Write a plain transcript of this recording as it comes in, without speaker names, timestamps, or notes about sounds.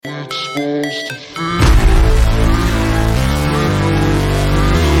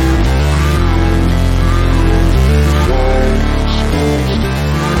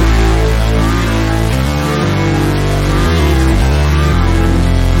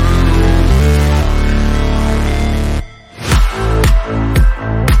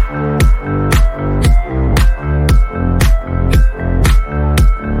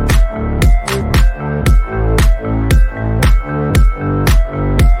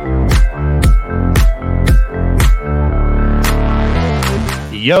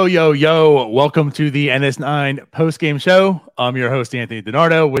Yo, welcome to the NS9 Postgame show. I'm your host, Anthony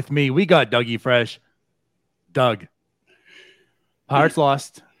DiNardo. With me, we got Dougie Fresh. Doug. Pirates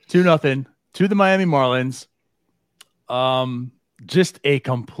lost 2-0 to the Miami Marlins. Just a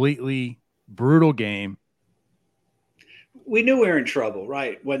completely brutal game. We knew we were in trouble,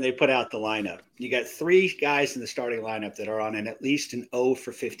 right, when they put out the lineup. You got three guys in the starting lineup that are on at least an 0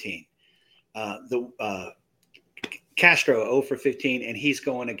 for 15. Castro 0 for 15, and he's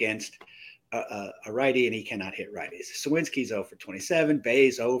going against a righty, and he cannot hit righties. Sawinski's 0 for 27.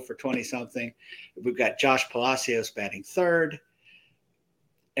 Bay's 0 for 20-something. We've got Josh Palacios batting third,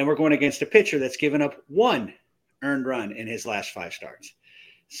 and we're going against a pitcher that's given up one earned run in his last 5 starts.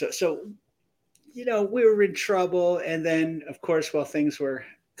 So we were in trouble, and then, of course, while things were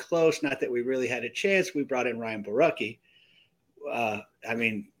close, not that we really had a chance, we brought in Ryan Borucki.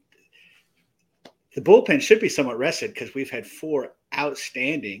 The bullpen should be somewhat rested because we've had 4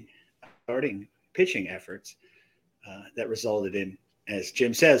 outstanding starting pitching efforts that resulted in, as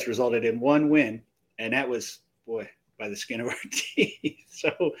Jim says, in 1 win. And that was, by the skin of our teeth.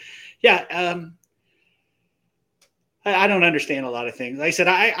 So, yeah, I don't understand a lot of things. Like I said,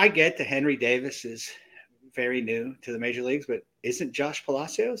 I get that Henry Davis is very new to the major leagues, but isn't Josh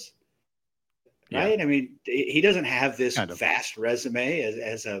Palacios? Right? Yeah. I mean, he doesn't have this vast resume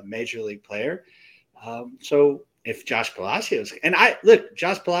as a major league player. So if Josh Palacios, and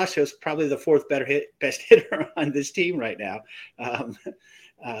Josh Palacios probably the 4th best hitter on this team right now,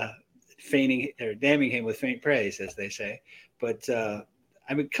 feigning or damning him with faint praise, as they say. But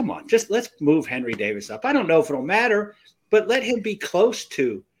come on, just let's move Henry Davis up. I don't know if it'll matter, but let him be close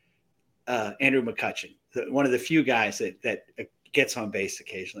to Andrew McCutchen, one of the few guys that gets on base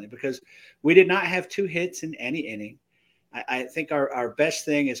occasionally, because we did not have 2 hits in any inning. I think our best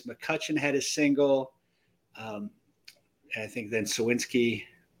thing is McCutchen had a single. I think then Sawinski,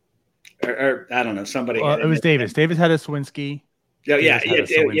 or I don't know, somebody. It was Davis. Davis had a Sawinski.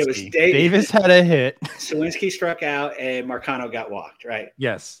 It was Davis. Davis had a hit. Sawinski struck out, and Marcano got walked. Right.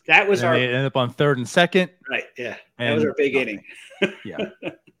 Yes. That was They ended up on 3rd and 2nd. Right. Yeah. That was our big inning. Yeah.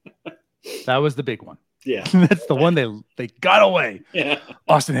 That was the big one. Yeah. That's the one they got away. Yeah.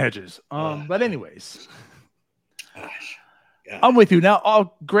 Austin Hedges. But anyways. Gosh. I'm with you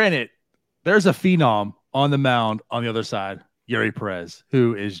now. Granted, there's a phenom on the mound on the other side, Yuri Perez,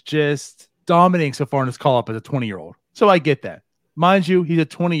 who is just dominating so far in his call-up as a 20-year-old. So I get that. Mind you, he's a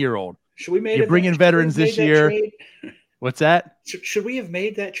 20-year-old. Should we You're bringing veterans this year. What's that? Should we have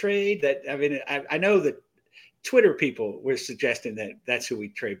made that trade? I know that Twitter people were suggesting that that's who we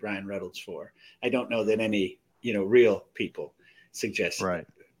trade Brian Reynolds for. I don't know that any real people suggest. Right.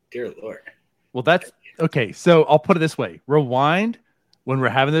 Dear Lord. Well, that's okay. So I'll put it this way: rewind when we're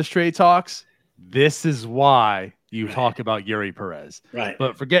having those trade talks. This is why you talk about Yuri Perez. Right.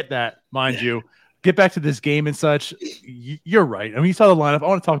 But forget that, mind you. Get back to this game and such. You're right. I mean, you saw the lineup. I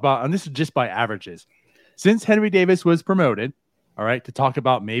want to talk about, and this is just by averages. Since Henry Davis was promoted, all right, to talk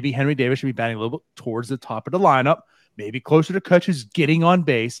about maybe Henry Davis should be batting a little bit towards the top of the lineup, maybe closer to Kutch, who's getting on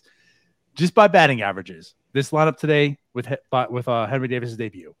base, just by batting averages. This lineup today with Henry Davis's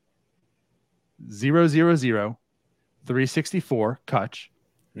debut: 0-0-0, 364 Kutch,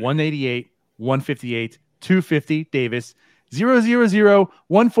 188. 158, 250 Davis, 0-0-0,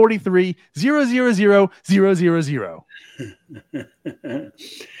 143, 0-0-0, 0-0-0.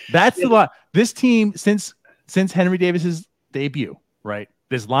 That's the lot. This team, since Henry Davis's debut, right?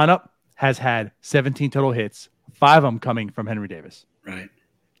 This lineup has had 17 total hits, 5 of them coming from Henry Davis. Right.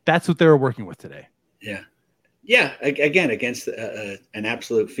 That's what they were working with today. Yeah. Yeah. Again, against an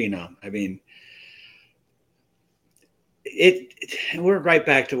absolute phenom. I mean, we're right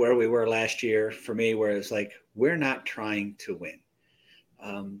back to where we were last year for me, where it's like, we're not trying to win.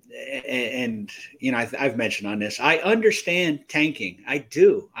 I've mentioned on this, I understand tanking. I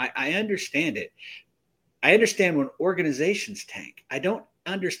do. I understand it. I understand when organizations tank. I don't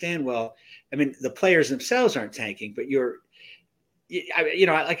understand, the players themselves aren't tanking, but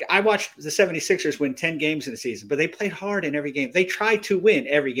I watched the 76ers win 10 games in a season, but they played hard in every game. They tried to win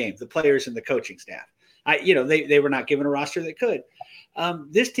every game, the players and the coaching staff. They were not given a roster that could.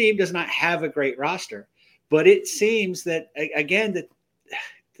 This team does not have a great roster, but it seems that, again, that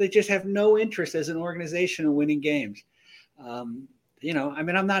they just have no interest as an organization in winning games. I'm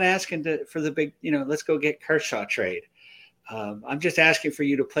not asking for the big, let's go get Kershaw trade. I'm just asking for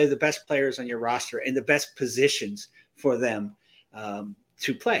you to play the best players on your roster in the best positions for them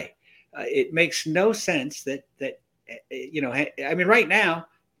to play. It makes no sense that right now,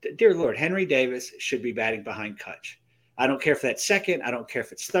 dear Lord, Henry Davis should be batting behind Kutch. I don't care if that's second. I don't care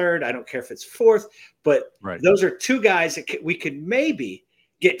if it's third. I don't care if it's fourth. But those are two guys that we could maybe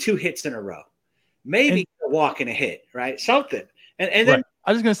get 2 hits in a row, maybe a walk and a hit, right? Something. And then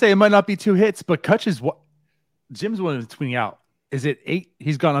I was going to say it might not be 2 hits, but Kutch is what Jim's one is tweeting out. Is it 8?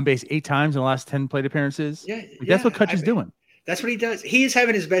 He's gone on base 8 times in the last 10 plate appearances. Yeah, that's what Kutch is doing. That's what he does. He's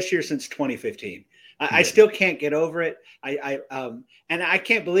having his best year since 2015. I still can't get over it. And I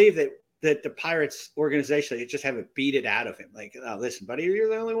can't believe that the Pirates organization, they just haven't beat it out of him. Like, oh, listen, buddy, you're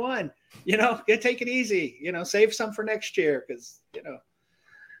the only one. Take it easy. Save some for next year because.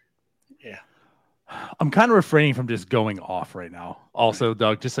 Yeah. I'm kind of refraining from just going off right now. Also,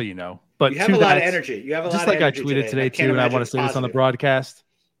 Doug, just so you know, but you have a lot of energy. You have a lot of energy. Just like I tweeted today too, and I want to say this on the broadcast.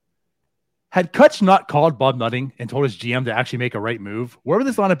 Had Kutch not called Bob Nutting and told his GM to actually make a right move, where would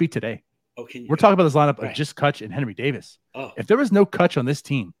this lineup be today? We're talking about this lineup of just Kutch and Henry Davis. If there was no Kutch on this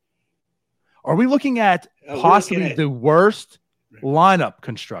team, are we looking at possibly the worst lineup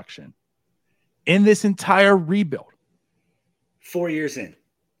construction in this entire rebuild? 4 years in.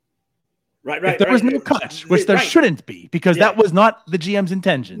 Right. If there was no Kutch, which there shouldn't be, because that was not the GM's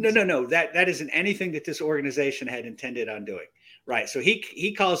intention. No. That isn't anything that this organization had intended on doing. Right. So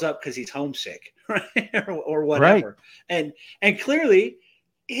he calls up because he's homesick, right, or whatever. Right. And clearly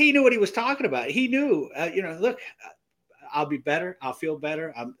he knew what he was talking about. He knew, look, I'll be better. I'll feel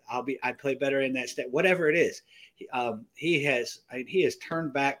better. I play better in that state. Whatever it is, he has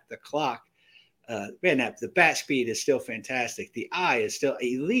turned back the clock. The bat speed is still fantastic. The eye is still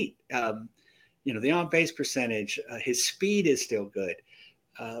elite. The on base percentage, his speed is still good.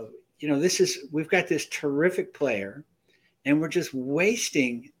 We've got this terrific player, and we're just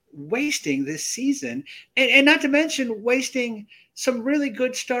wasting this season, and not to mention wasting some really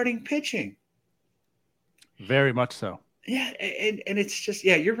good starting pitching. Very much so. Yeah, and it's just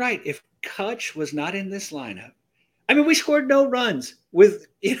you're right. If Kutch was not in this lineup. I mean, we scored no runs with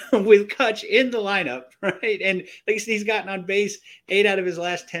Kutch in the lineup, right? And he's gotten on base 8 out of his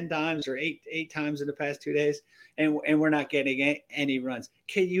last 10 times, or eight times in the past 2 days, and we're not getting any runs.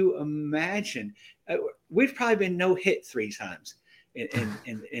 Can you imagine? We've probably been no hit 3 times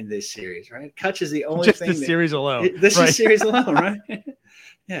in this series, right? Kutch is the only just thing. This series alone. This series alone, right?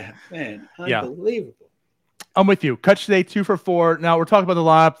 Yeah, man, unbelievable. Yeah. I'm with you. Kutch today, 2 for 4. Now we're talking about the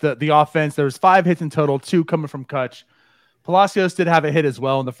lineup, the offense. There was 5 hits in total, 2 coming from Kutch. Palacios did have a hit as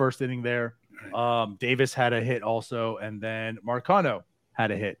well in the first inning there. Davis had a hit also, and then Marcano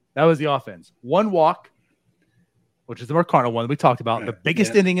had a hit. That was the offense. 1 walk, which is the Marcano one we talked about, the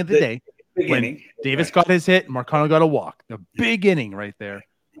biggest inning of the day. When Davis got his hit, and Marcano got a walk. The big inning right there.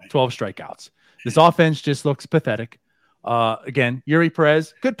 12 strikeouts. This offense just looks pathetic. Again, Yuri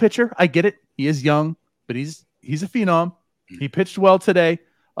Perez, good pitcher. I get it. He is young, but he's a phenom. He pitched well today.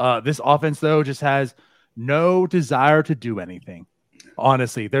 This offense, though, just has no desire to do anything.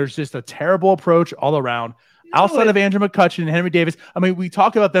 Honestly, there's just a terrible approach all around. Outside of Andrew McCutcheon and Henry Davis, I mean, we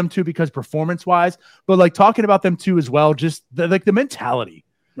talk about them too because performance-wise, but talking about them too as well, just the mentality.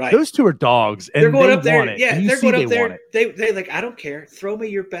 Right. Those two are dogs, and they're going they up there. Want it. Yeah, they're going up there. They I don't care. Throw me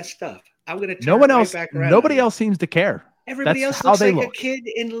your best stuff. I'm going to turn no one else. Right back around. Nobody else seems to care. Everybody else looks like a kid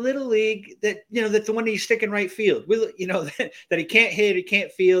in Little League that's the one he's sticking right field. That he can't hit, he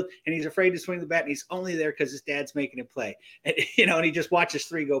can't field, and he's afraid to swing the bat, and he's only there because his dad's making him play. And and he just watches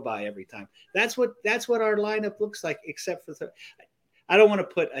 3 go by every time. That's what our lineup looks like, except for I don't want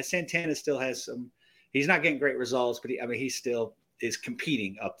to put Santana still has some. He's not getting great results, but he still is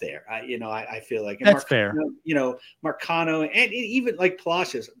competing up there. I feel like that's fair. Marcano and even like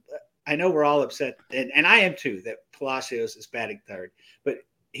Palacios. I know we're all upset, and I am too, that Palacios is batting third. But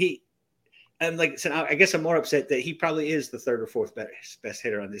like I said, I guess I'm more upset that he probably is the 3rd or 4th best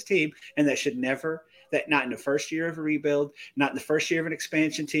hitter on this team, and not in the first year of a rebuild, not in the first year of an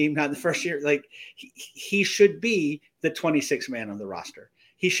expansion team, not in the first year. He should be the 26th man on the roster.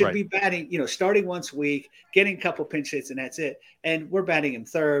 He should be batting, starting once a week, getting a couple pinch hits, and that's it. And we're batting him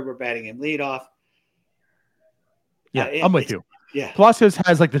third. We're batting him leadoff. Yeah, I'm with you. Yeah. Palacios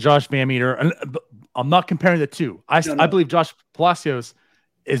has the Josh Van Meter. And I'm not comparing the two. I believe Josh Palacios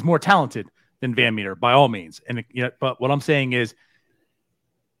is more talented than Van Meter by all means. And but what I'm saying is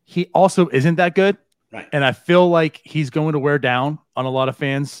he also isn't that good. Right. And I feel like he's going to wear down on a lot of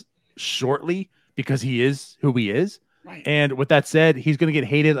fans shortly because he is who he is. Right. And with that said, he's going to get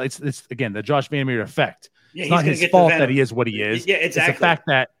hated. It's again, the Josh Van Meter effect. Yeah, it's not his fault that he is what he is. Yeah, exactly. It's the fact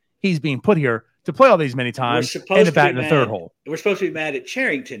that he's being put here to play all these many times and to bat in the third hole. We're supposed to be mad at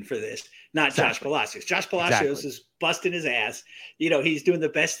Cherington for this, not exactly. Josh Palacios. Josh Palacios is busting his ass. He's doing the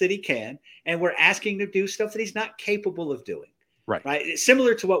best that he can, and we're asking him to do stuff that he's not capable of doing. Right. It's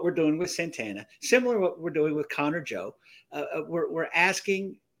similar to what we're doing with Santana, similar to what we're doing with Connor Joe. We're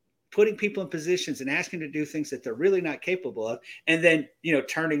asking, putting people in positions and asking to do things that they're really not capable of, and then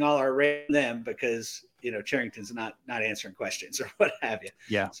turning all our rate on them because Cherington's not answering questions or what have you.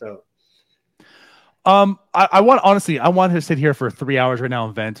 Yeah. So, I want to sit here for 3 hours right now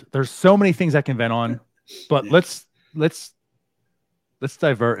and vent. There's so many things I can vent on, but let's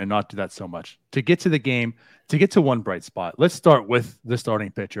divert and not do that so much. To get to the game, to get to one bright spot, let's start with the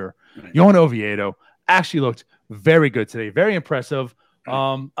starting pitcher. Right. Yohan Oviedo actually looked very good today, very impressive.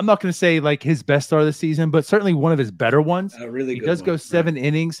 I'm not going to say like his best start of the season, but certainly one of his better ones. Really he good does one. go 7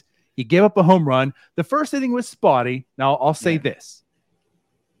 innings. He gave up a home run. The first inning was spotty. Now I'll say this.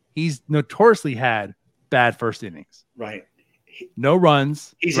 He's notoriously had bad first innings. Right. No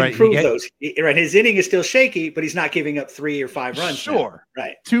runs. He's improved those. Right. His inning is still shaky, but he's not giving up 3 or 5 runs. Sure. Now.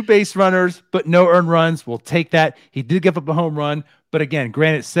 Right. 2 base runners, but no earned runs. We'll take that. He did give up a home run. But again,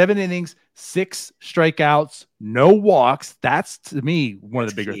 granted, 7 innings, 6 strikeouts, no walks. That's, to me, one of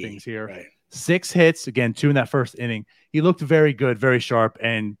the bigger things here. Right. 6 hits, again, 2 in that first inning. He looked very good, very sharp.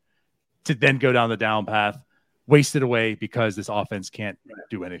 And to then go down the down path, wasted away because this offense can't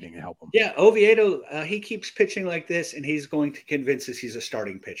do anything to help him. Yeah, Oviedo, he keeps pitching like this, and he's going to convince us he's a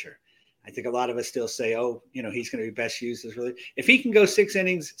starting pitcher. I think a lot of us still say, he's going to be best used as really. If he can go 6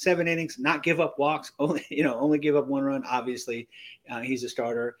 innings, 7 innings, not give up walks, only give up 1 run, obviously, he's a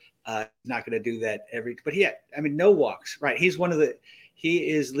starter. He's not going to do that but no walks, right? He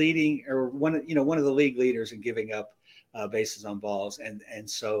is leading or one of the league leaders in giving up bases on balls. And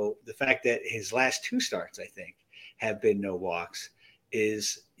so the fact that his last 2 starts, I think, have been no walks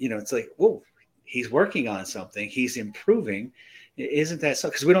is, it's like, whoa, he's working on something. He's improving. Isn't that so?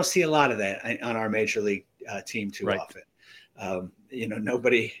 Because we don't see a lot of that on our major league team too often.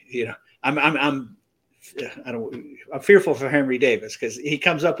 Nobody, I'm fearful for Henry Davis because he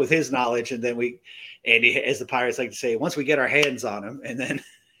comes up with his knowledge and then as the Pirates like to say, once we get our hands on him and then,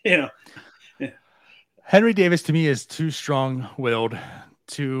 Henry Davis to me is too strong-willed,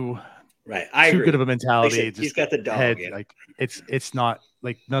 too agree. Good of a mentality. Like he's got the dog. Head, like it's not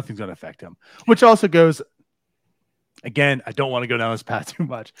like nothing's going to affect him, which also goes again. I don't want to go down this path too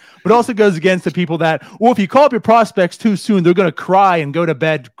much, but also goes against the people that, if you call up your prospects too soon, they're going to cry and go to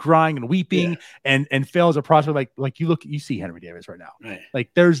bed crying and weeping and fail as a prospect. Like you see Henry Davis right now. Right.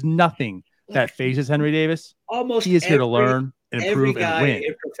 Like there's nothing that phases Henry Davis. Almost he is here to learn and improve and win.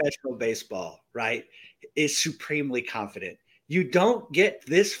 In professional baseball, right, is supremely confident. You don't get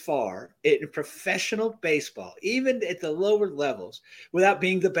this far in professional baseball, even at the lower levels, without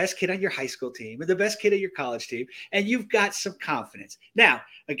being the best kid on your high school team or the best kid on your college team, and you've got some confidence. Now,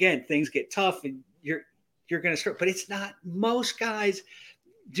 again, things get tough, and you're going to start, but it's not. Most guys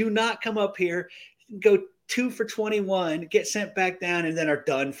do not come up here, go 2 for 21, get sent back down, and then are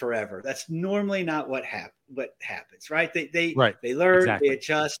done forever. That's normally not what happens, right? They learn, They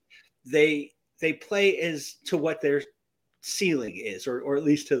adjust, they play as to what they're ceiling is, or at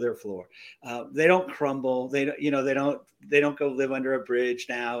least to their floor. They don't crumble. They don't go live under a bridge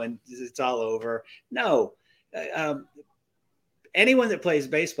now and it's all over. No, anyone that plays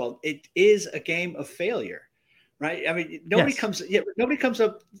baseball, it is a game of failure, right? I mean, nobody comes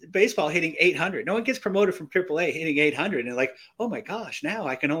up baseball hitting 800. No one gets promoted from AAA hitting 800 and like, oh my gosh, now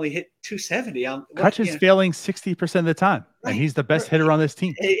I can only hit 270. Kutch is failing 60% of the time, and he's the best hitter on this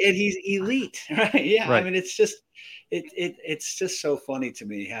team. And he's elite, right? Yeah, right. I mean, it's just. It's just so funny to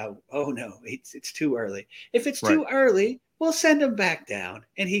me how, it's too early. If it's too early, we'll send him back down.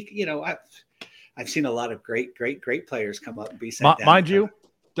 And he, I've seen a lot of great players come up and be sent down. Mind you,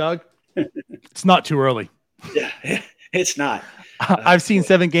 Doug, it's not too early. Yeah, it's not. I've seen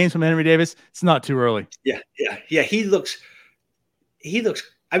 7 games from Henry Davis. It's not too early. Yeah. He looks.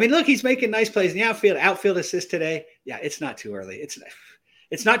 I mean, look, he's making nice plays in the outfield assist today. Yeah, it's not too early.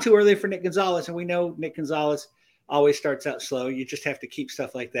 It's not too early for Nick Gonzalez, and we know Nick Gonzalez always starts out slow. You just have to keep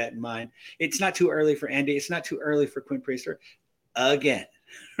stuff like that in mind. It's not too early for Andy. It's not too early for Quinn Priester. Again,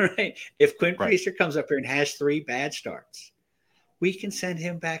 right? If Quinn Priester comes up here and has 3 bad starts, we can send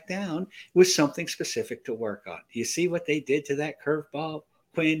him back down with something specific to work on. You see what they did to that curveball,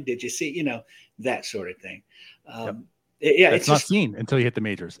 Quinn? Did you see, that sort of thing? Yeah, That's it's not just seen until you hit the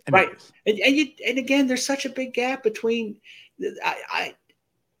majors. right. Anyways. And again, there's such a big gap between.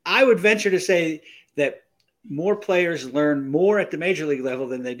 I would venture to say that more players learn more at the major league level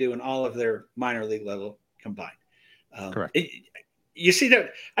than they do in all of their minor league level combined. Correct. You see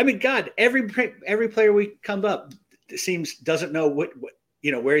that? I mean, God, every player we come up doesn't know what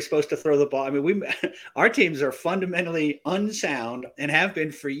where he's supposed to throw the ball. I mean, our teams are fundamentally unsound and have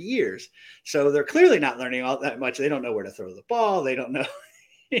been for years. So they're clearly not learning all that much. They don't know where to throw the ball. They don't know,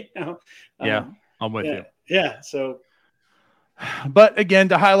 Yeah, I'm with you. Yeah. So, but again,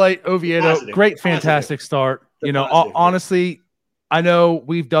 to highlight Oviedo, great, fantastic start. Honestly, I know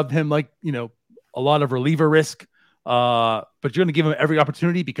we've dubbed him like, a lot of reliever risk. But you're going to give him every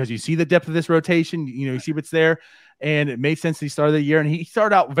opportunity because you see the depth of this rotation. You see what's there. And it made sense that he started the year. And he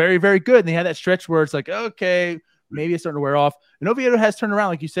started out very, very good. And they had that stretch where it's like, okay, maybe it's starting to wear off. And Oviedo has turned around.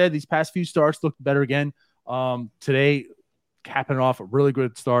 Like you said, these past few starts looked better again. Today, capping off a really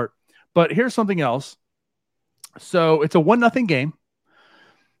good start. But here's something else. So it's a 1-0 game.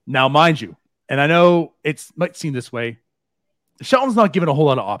 Now, mind you, and I know it might seem this way, Shelton's not given a whole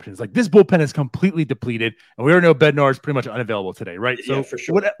lot of options. Like, this bullpen is completely depleted, and we already know Bednar is pretty much unavailable today, right? So for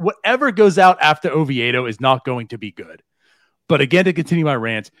sure. Whatever goes out after Oviedo is not going to be good. But again, to continue my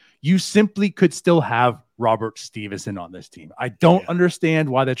rant, you simply could still have Robert Stevenson on this team. I don't understand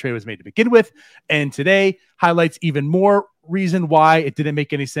why that trade was made to begin with, and today highlights even more reason why it didn't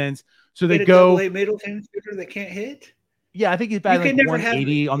make any sense. So they go middle infielder that can't hit. Yeah, I think he's batting like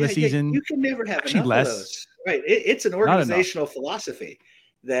 180 on the season. You can never have enough of those. Right. It's an organizational philosophy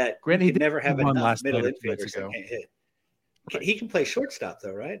that you can never have enough middle infielders that can't hit. Right. He can play shortstop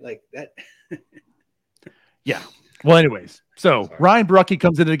though, right? Like that. Yeah. Well, anyways, so Ryan Brucky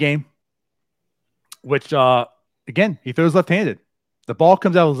comes into the game, which again, he throws left-handed. The ball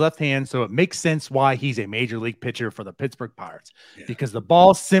comes out of his left hand, so it makes sense why he's a major league pitcher for the Pittsburgh Pirates, because the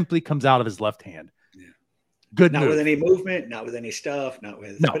ball simply comes out of his left hand. Good not move. With any movement, not with any stuff, not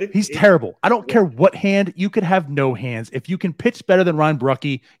with. No, he's terrible. I don't care what hand. You could have no hands. If you can pitch better than Ryan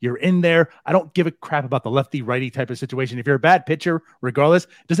Brucky, you're in there. I don't give a crap about the lefty-righty type of situation. If you're a bad pitcher, regardless,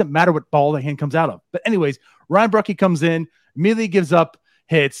 it doesn't matter what ball the hand comes out of. But anyways, Ryan Brucky comes in, immediately gives up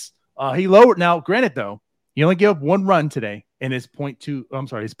hits. He lowered. Now, granted, though, he only gave up 1 run today in his his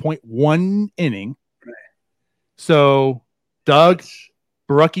 0.1 inning. Right. So, Doug,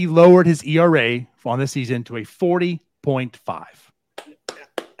 Brucky lowered his ERA on the season to a 40.5.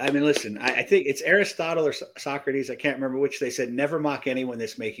 I mean, listen, I think it's Aristotle or Socrates. I can't remember which. They said, never mock anyone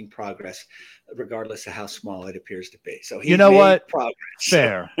that's making progress, regardless of how small it appears to be. So he made progress.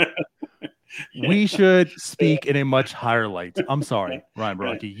 Fair. We should speak in a much higher light. I'm sorry, Ryan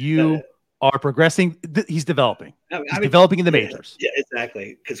Brucky. You are progressing. He's developing. He's developing in the majors. Yeah,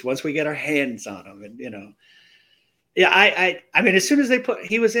 exactly. Because once we get our hands on him, and I mean, as soon as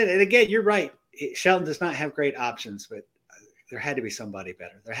he was in, and again, you're right. Shelton does not have great options, but there had to be somebody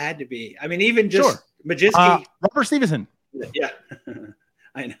better. There had to be. I mean, even just Majinski. Robert Stevenson. Yeah,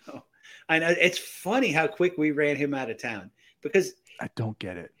 I know. It's funny how quick we ran him out of town because I don't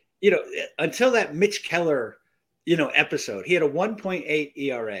get it. Until that Mitch Keller, episode, he had a 1.8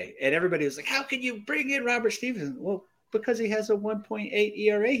 ERA, and everybody was like, "How can you bring in Robert Stevenson?" Well, because he has a 1.8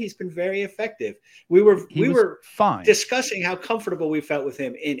 ERA, he's been very effective. We were fine discussing how comfortable we felt with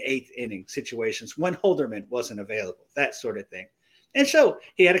him in 8th inning situations when Holderman wasn't available, that sort of thing. And so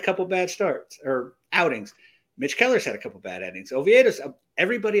he had a couple bad starts or outings. Mitch Keller's had a couple bad outings. Oviedo's,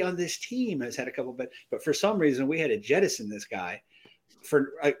 everybody on this team has had a couple bad, but for some reason we had to jettison this guy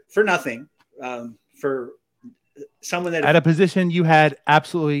for nothing, for someone that at a position you had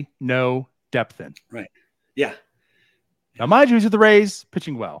absolutely no depth in. Right. Yeah. Now, mind you, he's with the Rays,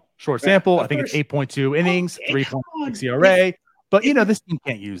 pitching well. Short sample. I think it's 8.2 innings, 3.6 ERA. But, this team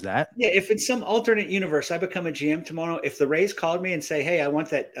can't use that. Yeah, if in some alternate universe I become a GM tomorrow, if the Rays called me and say, hey, I want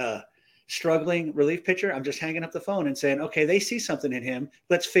that struggling relief pitcher, I'm just hanging up the phone and saying, okay, they see something in him.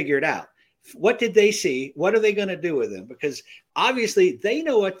 Let's figure it out. What did they see? What are they going to do with him? Because obviously they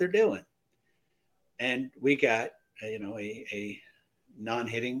know what they're doing. And we got, a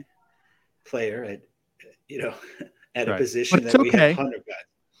non-hitting player at a position that we have 100 guys.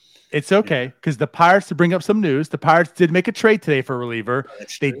 It's okay because the Pirates, to bring up some news, the Pirates did make a trade today for a reliever.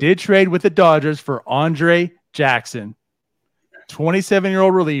 They did trade with the Dodgers for Andre Jackson,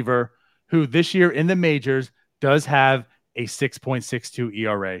 27-year-old reliever who this year in the majors does have a 6.62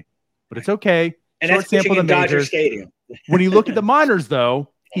 ERA. But it's okay. And short sample in the majors. Stadium. When you look at the minors,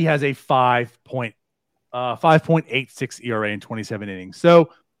 though, he has a 5.86 ERA in 27 innings. So,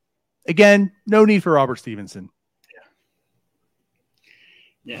 again, no need for Robert Stevenson.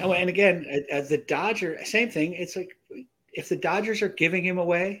 Yeah. And again, the Dodger, same thing. It's like if the Dodgers are giving him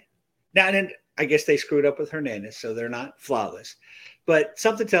away now, and I guess they screwed up with Hernandez, so they're not flawless. But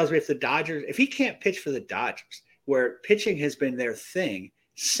something tells me if he can't pitch for the Dodgers, where pitching has been their thing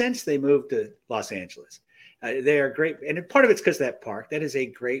since they moved to Los Angeles, they are great. And part of it's because of that park. That is a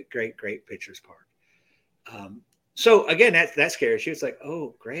great, great, great pitcher's park. So again, that scares you. It's like,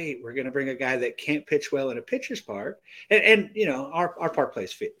 oh, great, we're going to bring a guy that can't pitch well in a pitcher's park, and our park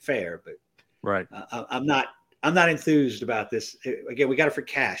plays fair, but right. I'm not enthused about this. Again, we got it for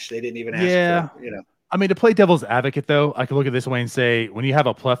cash. They didn't even ask for, I mean, to play devil's advocate, though, I can look at this way and say, when you have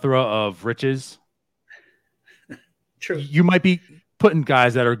a plethora of riches, true, you might be putting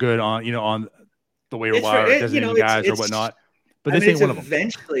guys that are good on the waiver wire, designated guys or whatnot. But this ain't one of them.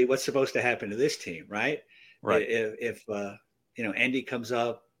 Eventually, what's supposed to happen to this team, right? Right. If Andy comes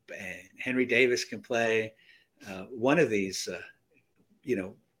up and Henry Davis can play, one of these,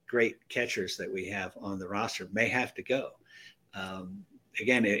 great catchers that we have on the roster may have to go.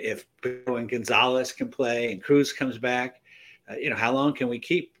 Again, if Pedro and Gonzalez can play and Cruz comes back, how long can we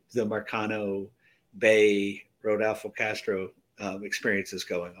keep the Marcano, Bay, Rodolfo Castro experiences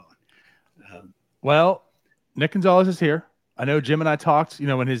going on? Well, Nick Gonzalez is here. I know Jim and I talked,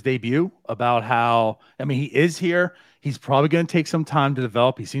 in his debut about how, he is here. He's probably going to take some time to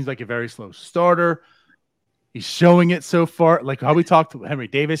develop. He seems like a very slow starter. He's showing it so far. Like how we talked to Henry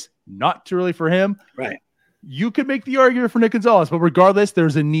Davis, not too early for him. Right. You could make the argument for Nick Gonzalez, but regardless,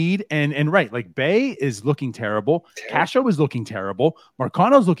 there's a need. And right, like Bay is looking terrible. Castro is looking terrible.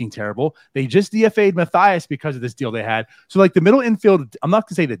 Marcano's looking terrible. They just DFA'd Matthias because of this deal they had. So like the middle infield, I'm not going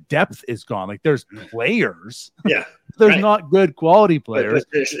to say the depth is gone. Like there's players. Yeah. There's not good quality players.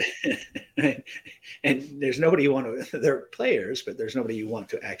 But and there's nobody you want to, they're players, but there's nobody you want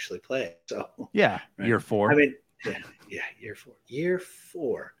to actually play. So yeah, right. Year 4. Year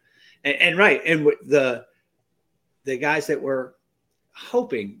 4. And right. And with the guys that we're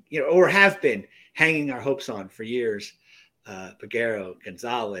hoping, or have been hanging our hopes on for years, Peguero,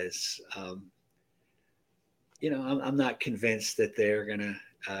 Gonzalez, I'm not convinced that they're going to,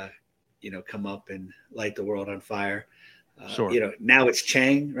 come up and light the world on fire. Sure. Now it's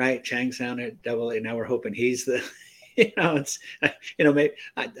Chang, right? Chang's down at Double-A. Now we're hoping he's the, maybe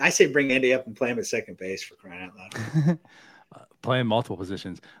I say bring Andy up and play him at second base for crying out loud. Playing multiple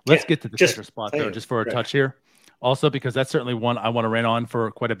positions. Let's get to the pitcher spot though, just for a touch here. Also, because that's certainly one I want to rant on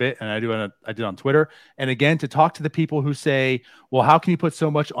for quite a bit, and I did on Twitter. And again, to talk to the people who say, well, how can you put so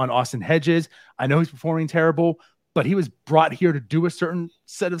much on Austin Hedges? I know he's performing terrible, but he was brought here to do a certain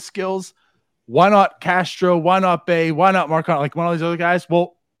set of skills. Why not Castro? Why not Bay? Why not Marcano? Like one of these other guys?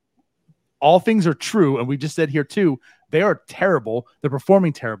 Well, all things are true, and we just said here too, they are terrible. They're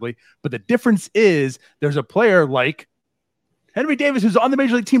performing terribly. But the difference is there's a player like Henry Davis who's on the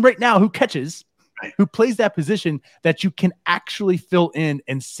major league team right now who catches, who plays that position that you can actually fill in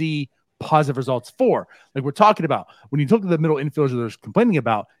and see positive results for. Like we're talking about, when you look at the middle infielders they're complaining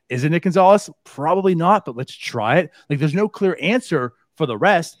about, is it Nick Gonzalez? Probably not, but let's try it. Like there's no clear answer for the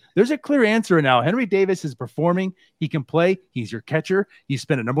rest. There's a clear answer now. Henry Davis is performing. He can play. He's your catcher. You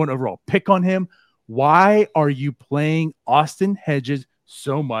spent a number 1 overall pick on him. Why are you playing Austin Hedges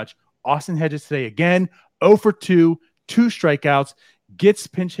so much? Austin Hedges today, again, 0 for 2, 2 strikeouts, gets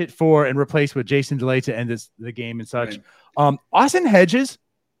pinch hit for and replaced with Jason DeLay to end the game and such. Right. Austin Hedges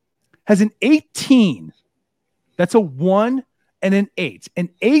has an 18. That's a 1 and an 8. An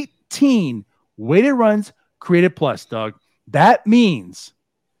 18 weighted runs created plus, Doug. That means,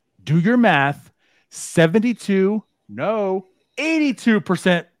 do your math,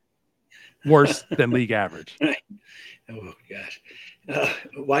 82% worse than league average. Oh, gosh.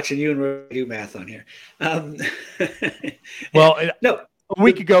 Watching you and do math on here. Well, no, a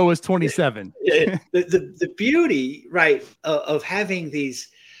week ago was 27. The beauty, right, of having these,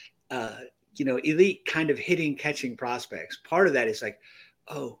 elite kind of hitting, catching prospects. Part of that is like,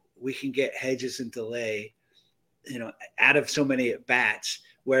 oh, we can get Hedges and DeLay, out of so many at bats,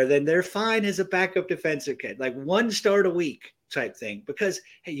 where then they're fine as a backup defensive kid, like 1 start a week type thing. Because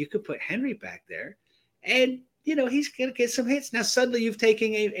hey, you could put Henry back there, and he's going to get some hits. Now, suddenly you've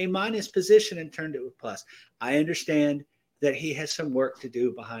taken a minus position and turned it with plus. I understand that he has some work to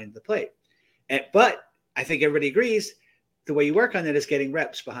do behind the plate. But I think everybody agrees the way you work on that is getting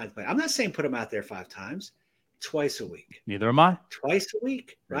reps behind the plate. I'm not saying put him out there 5 times, twice a week. Neither am I. Twice a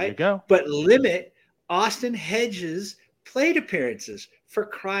week, right? There you go. But limit Austin Hedges' plate appearances, for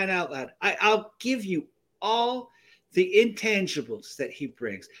crying out loud. I'll give you all the intangibles that he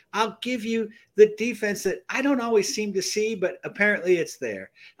brings. I'll give you the defense that I don't always seem to see, but apparently it's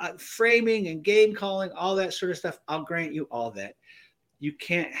there. Framing and game calling, all that sort of stuff. I'll grant you all that. You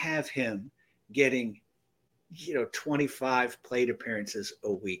can't have him getting 25 plate appearances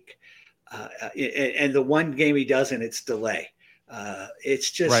a week. And the one game he doesn't, it's delay.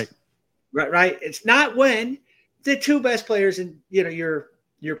 It's just right. It's not when the two best players and your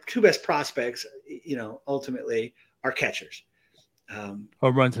two best prospects, ultimately are catchers. Home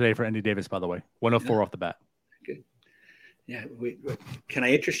run today for Andy Davis, by the way, 104 off the bat. Good. Yeah. Can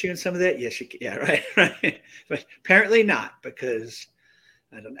I interest you in some of that? Yes, you can. Yeah. Right. But apparently not, because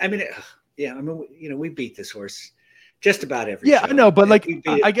we beat this horse just about every show. I know, but I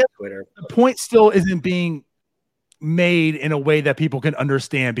guess Twitter. The point still isn't being made in a way that people can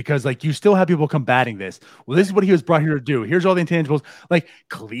understand, because you still have people combating this. Well, this is what he was brought here to do. Here's all the intangibles.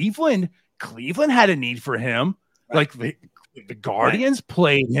 Cleveland had a need for him. Right. The Guardians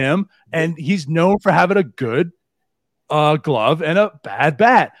played him, and he's known for having a good glove and a bad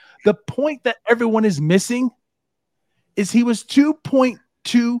bat. The point that everyone is missing is he was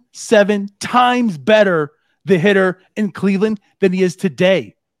 2.27 times better the hitter in Cleveland than he is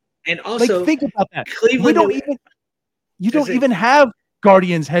today. And also, think about that. Cleveland, you don't even have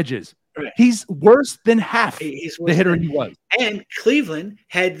Guardians hedges. Right. He's worse than half the hitter he was. And Cleveland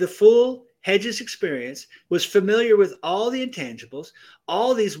had the full Hedges experience, was familiar with all the intangibles,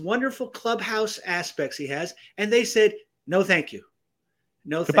 all these wonderful clubhouse aspects he has, and they said, no, thank you.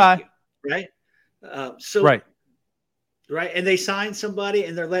 No, goodbye. Thank you. Right? Right. And they signed somebody,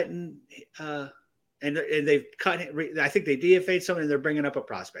 and they're letting and they've cut. I think they DFA'd someone, and they're bringing up a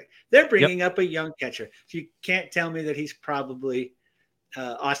prospect. They're bringing up a young catcher. So you can't tell me that he's probably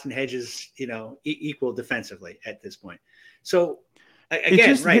Austin Hedges, equal defensively at this point. So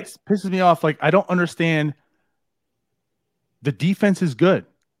again, pisses me off. I don't understand. The defense is good.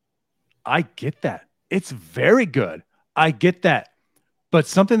 I get that. It's very good. I get that. But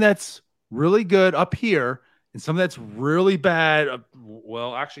something that's really good up here and something that's really bad,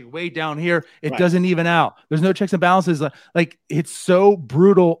 actually way down here, it doesn't even out. There's no checks and balances. It's so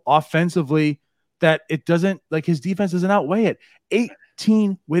brutal offensively that it doesn't, his defense doesn't outweigh it.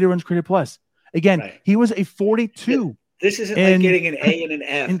 18 weighted runs created plus. Again, he was a 42. This isn't like getting an A and an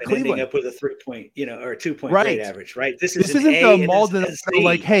F and ending up with a 3-point, or a 2-point grade average, right? This isn't the Malden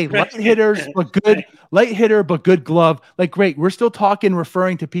hey, light hitters, but good light hitter, but good glove. Great. We're still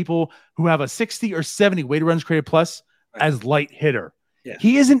referring to people who have a 60 or 70 weighted runs created plus as light hitter. Yeah.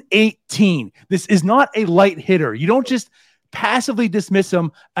 He is an 18. This is not a light hitter. You don't just passively dismiss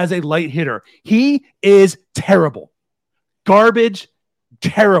him as a light hitter. He is terrible. Garbage,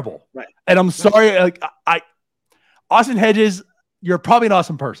 terrible. Right. And I'm sorry, Austin Hedges, you're probably an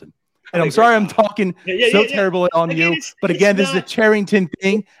awesome person. And I'm sorry I'm talking terribly on you. But again, this is a Charrington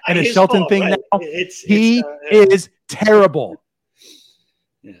thing and a Shelton thing now. He is terrible.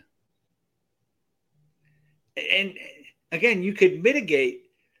 Yeah. And again, you could mitigate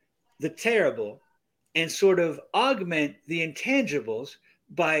the terrible and sort of augment the intangibles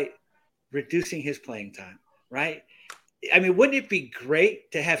by reducing his playing time, right? Wouldn't it be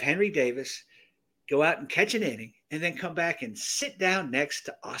great to have Henry Davis go out and catch an inning and then come back and sit down next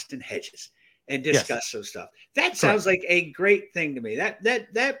to Austin Hedges and discuss those stuff? That sounds like a great thing to me.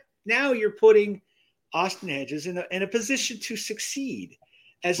 That now you're putting Austin Hedges in a position to succeed,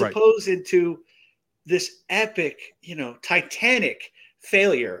 as opposed to this epic, titanic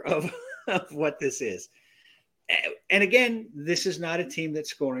failure of what this is. And again, this is not a team that's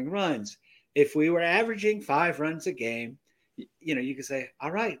scoring runs. If we were averaging 5 runs a game, you could say,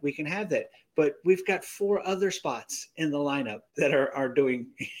 all right, we can have that. But we've got 4 other spots in the lineup that are doing,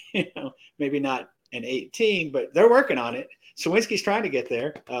 maybe not an 18, but they're working on it. Sawinski's trying to get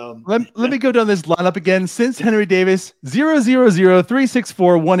there. Let me go down this lineup again. Since Henry Davis,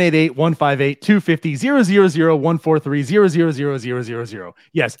 0-0-0-364-188-158-250-0-0-0-143-0-0-0-0-0-0.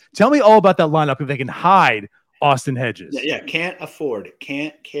 Yes. Tell me all about that lineup if they can hide Austin Hedges. Yeah. Can't afford it.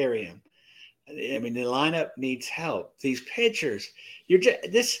 Can't carry him. The lineup needs help. These pitchers, you've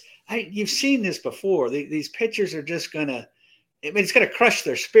seen this before. These pitchers are just gonna, it's gonna crush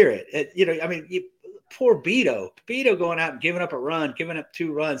their spirit. Poor Beto going out and giving up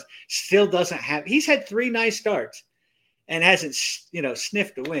 2 runs, still doesn't have. He's had 3 nice starts, and hasn't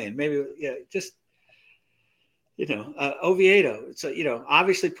sniffed a win. Maybe Oviedo. So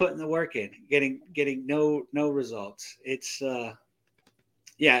obviously putting the work in, getting no results. It's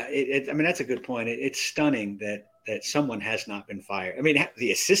that's a good point. It's stunning that someone has not been fired.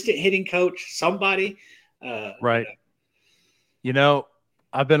 The assistant hitting coach, somebody. Right.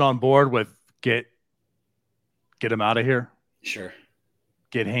 I've been on board with get him out of here. Sure.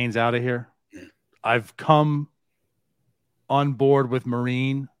 Get Haynes out of here. Yeah. I've come on board with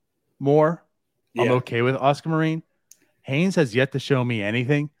Marine more. Yeah. I'm okay with Oscar Marine. Haynes has yet to show me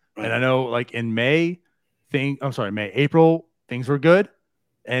anything. Right. And I know in May, April, things were good.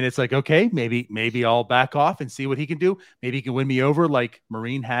 And it's like, okay, maybe I'll back off and see what he can do. Maybe he can win me over like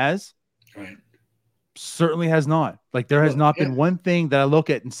Marine has. Right. Certainly has not. Like there has not been one thing that I look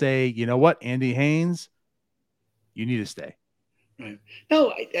at and say, you know what, Andy Haynes, you need to stay. Right.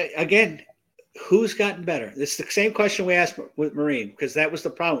 No, again, who's gotten better? This is the same question we asked with Marine, because that was the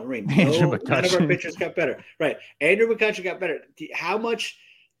problem with Marine. None of our pitchers got better. Right. Andrew McCutchen got better. How much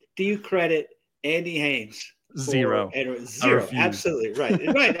do you credit Andy Haynes? Zero. Zero. Absolutely.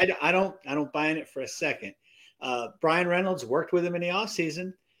 Right. Right. I don't buy in it for a second. Brian Reynolds worked with him in the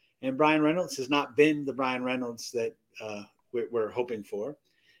offseason, and Brian Reynolds has not been the Brian Reynolds that we're hoping for.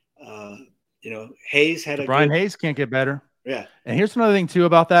 Hayes had Brian Hayes can't get better. Yeah. And here's another thing too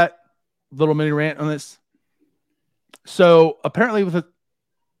about that little mini rant on this. So apparently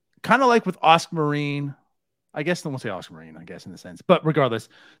kind of like with Oscar Marine, I guess I won't say Oscar Marine, I guess in the sense, but regardless,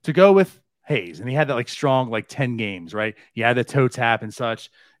 to go with Hayes, and he had that like strong, like 10 games, right? He had the toe tap and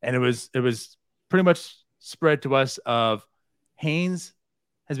such. And it was pretty much spread to us of Haynes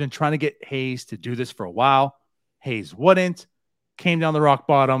has been trying to get Hayes to do this for a while. Hayes wouldn't, came down the rock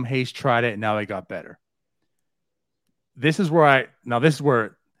bottom. Hayes tried it, and now they got better. This is where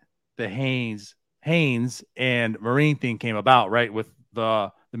the Haynes and Marine thing came about, right? With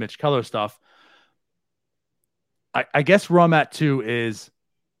the Mitch Keller stuff. I guess where I'm at too is,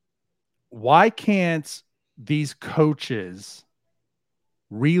 why can't these coaches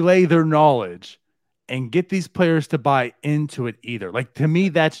relay their knowledge and get these players to buy into it either? Like, to me,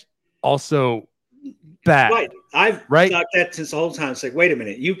 that's also bad. Right. I've thought that since the whole time. It's like, wait a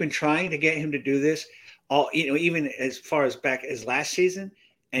minute, you've been trying to get him to do this even as far as back as last season,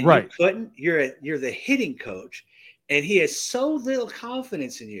 and you couldn't. You're the hitting coach, and he has so little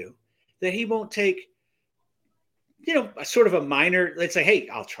confidence in you that he won't take sort of a minor, let's say, hey,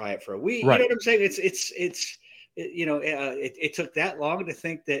 I'll try it for a week. Right. You know what I'm saying? It took that long to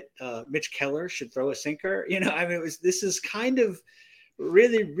think that Mitch Keller should throw a sinker. This is kind of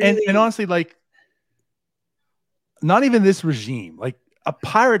really, really. And honestly, like, not even this regime, like a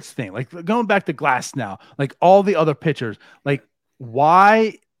Pirates thing, like going back to Glass now, like all the other pitchers, like,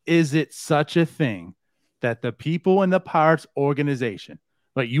 why is it such a thing that the people in the Pirates organization,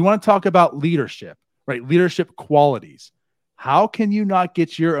 like, you want to talk about leadership, right? Leadership qualities. How can you not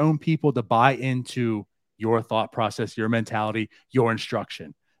get your own people to buy into your thought process, your mentality, your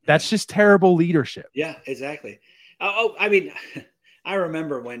instruction? That's just terrible leadership. Yeah, exactly. I mean, I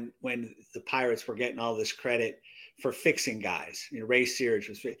remember when the Pirates were getting all this credit for fixing guys. Ray Searage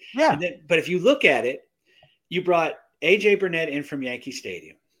was. Yeah. But if you look at it, you brought AJ Burnett in from Yankee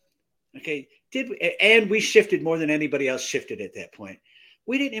Stadium. Okay. And we shifted more than anybody else shifted at that point.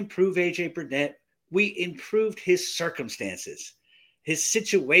 We didn't improve AJ Burnett. We improved his circumstances. His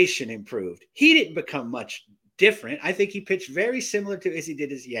situation improved. He didn't become much different. I think he pitched very similar to as he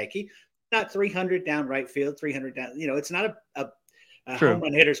did as Yankee. Not 300 down right field, 300 down. It's not a home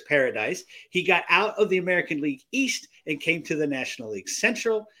run hitter's paradise. He got out of the American League East and came to the National League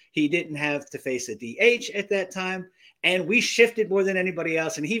Central. He didn't have to face a DH at that time. And we shifted more than anybody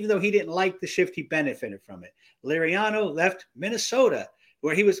else. And even though he didn't like the shift, he benefited from it. Liriano left Minnesota,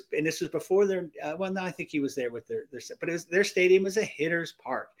 where he was, and this was before their, I think he was there with their but their stadium was a hitter's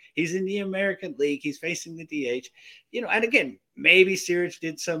park. He's in the American League. He's facing the DH, and again, maybe Searage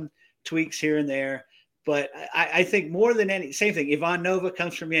did some tweaks here and there, but I think more than same thing. Ivan Nova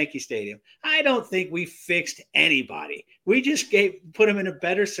comes from Yankee Stadium. I don't think we fixed anybody. We just put them in a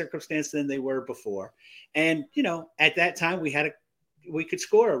better circumstance than they were before. And, at that time we could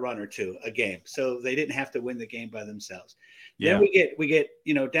score a run or two a game. So they didn't have to win the game by themselves. Yeah. Then we get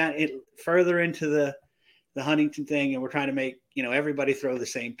down further into the Huntington thing, and we're trying to make everybody throw the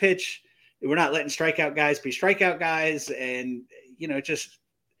same pitch. We're not letting strikeout guys be strikeout guys, and just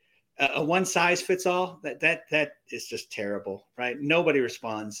a one size fits all. That is just terrible, right? Nobody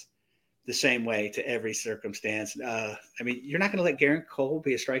responds the same way to every circumstance. You're not going to let Garrett Cole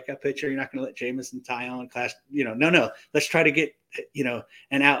be a strikeout pitcher. You're not going to let Jamison Tyone class. No. Let's try to get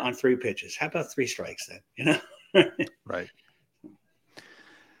an out on 3 pitches. How about 3 strikes then? Right.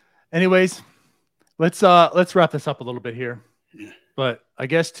 Anyways, let's wrap this up a little bit here. Yeah. But I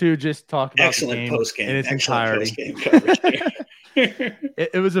guess to just talk about the game in its entirety.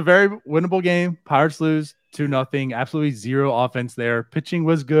 It was a very winnable game. Pirates lose 2-0. Absolutely zero offense there. Pitching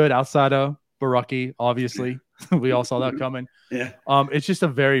was good outside of Baraki, obviously. We all saw that coming. Yeah. It's just a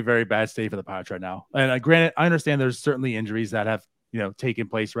very, very bad state for the Pirates right now. And granted, I understand there's certainly injuries that have taken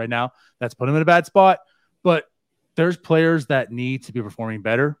place right now. That's put them in a bad spot. But there's players that need to be performing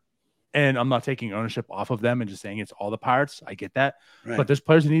better. And I'm not taking ownership off of them and just saying it's all the Pirates. I get that. Right. But there's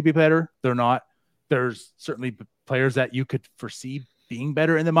players that need to be better. They're not. there's certainly players that you could foresee being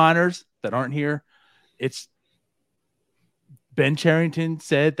better in the minors that aren't here. It's Ben Cherington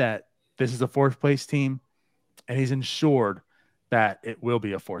said that this is a 4th place team, and he's ensured that it will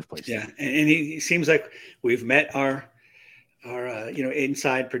be a 4th place team. And he seems like we've met our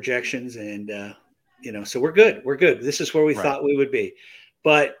inside projections, and so we're good. We're good. This is where we thought we would be.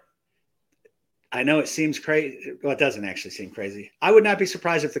 But I know it seems crazy. Well, it doesn't actually seem crazy. I would not be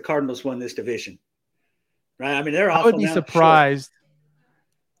surprised if the Cardinals won this division. Right? I mean, they're awful. I would be surprised,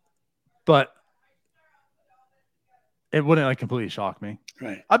 but it wouldn't completely shock me.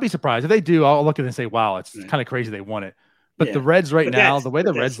 Right. I'd be surprised if they do. I'll look at it and say, "Wow, it's kind of crazy they won it." But the Reds now, the way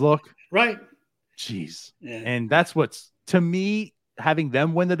the Reds look, right? Jeez, and that's what's, to me, having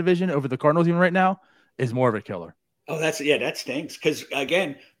them win the division over the Cardinals even right now is more of a killer. Oh, that stinks. Because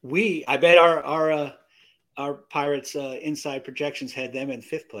again, I bet our Pirates inside projections had them in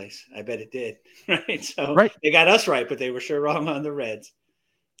 5th place. I bet it did. Right. So they got us right, but they were sure wrong on the Reds.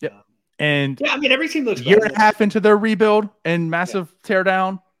 Yep. And I mean, everything looks year and a half into their rebuild and massive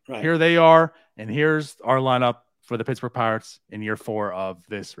teardown. Right. Here they are. And here's our lineup for the Pittsburgh Pirates in year 4 of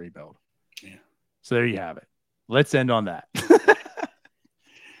this rebuild. Yeah. So there you have it. Let's end on that.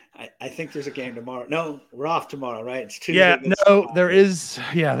 I think there's a game tomorrow. No, we're off tomorrow, right? It's Tuesday. Yeah, no, there is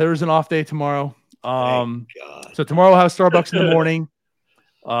an off day tomorrow. So tomorrow we'll have Starbucks in the morning.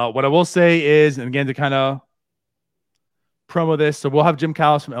 What I will say is, and again, to kind of promo this, so we'll have Jim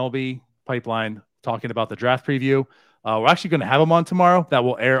Callis from LB Pipeline talking about the draft preview. We're actually going to have him on tomorrow. That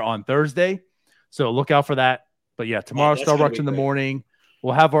will air on Thursday. So look out for that. But yeah, tomorrow, Starbucks in the morning.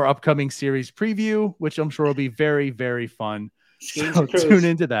 We'll have our upcoming series preview, which I'm sure will be very, very fun. So tune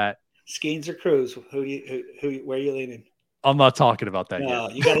into that. Skeens or Cruz? Where are you leaning? I'm not talking about that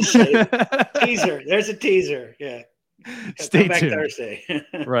yet. You got to say it. Teaser. There's a teaser. Yeah. Stay tuned. Thursday.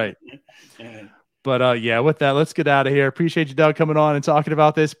 Right. But with that, let's get out of here. Appreciate you, Doug, coming on and talking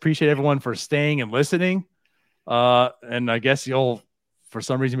about this. Appreciate everyone for staying and listening. And I guess you'll, for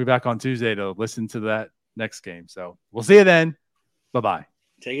some reason, be back on Tuesday to listen to that next game. So we'll see you then. Bye-bye.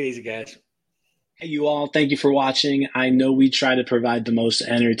 Take it easy, guys. Hey, you all. Thank you for watching. I know we try to provide the most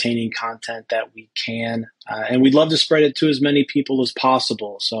entertaining content that we can, and we'd love to spread it to as many people as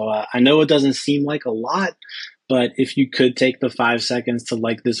possible. So I know it doesn't seem like a lot, but if you could take the 5 seconds to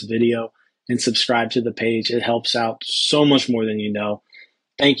like this video and subscribe to the page, it helps out so much more than you know.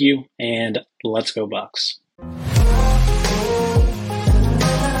 Thank you, and let's go Bucks.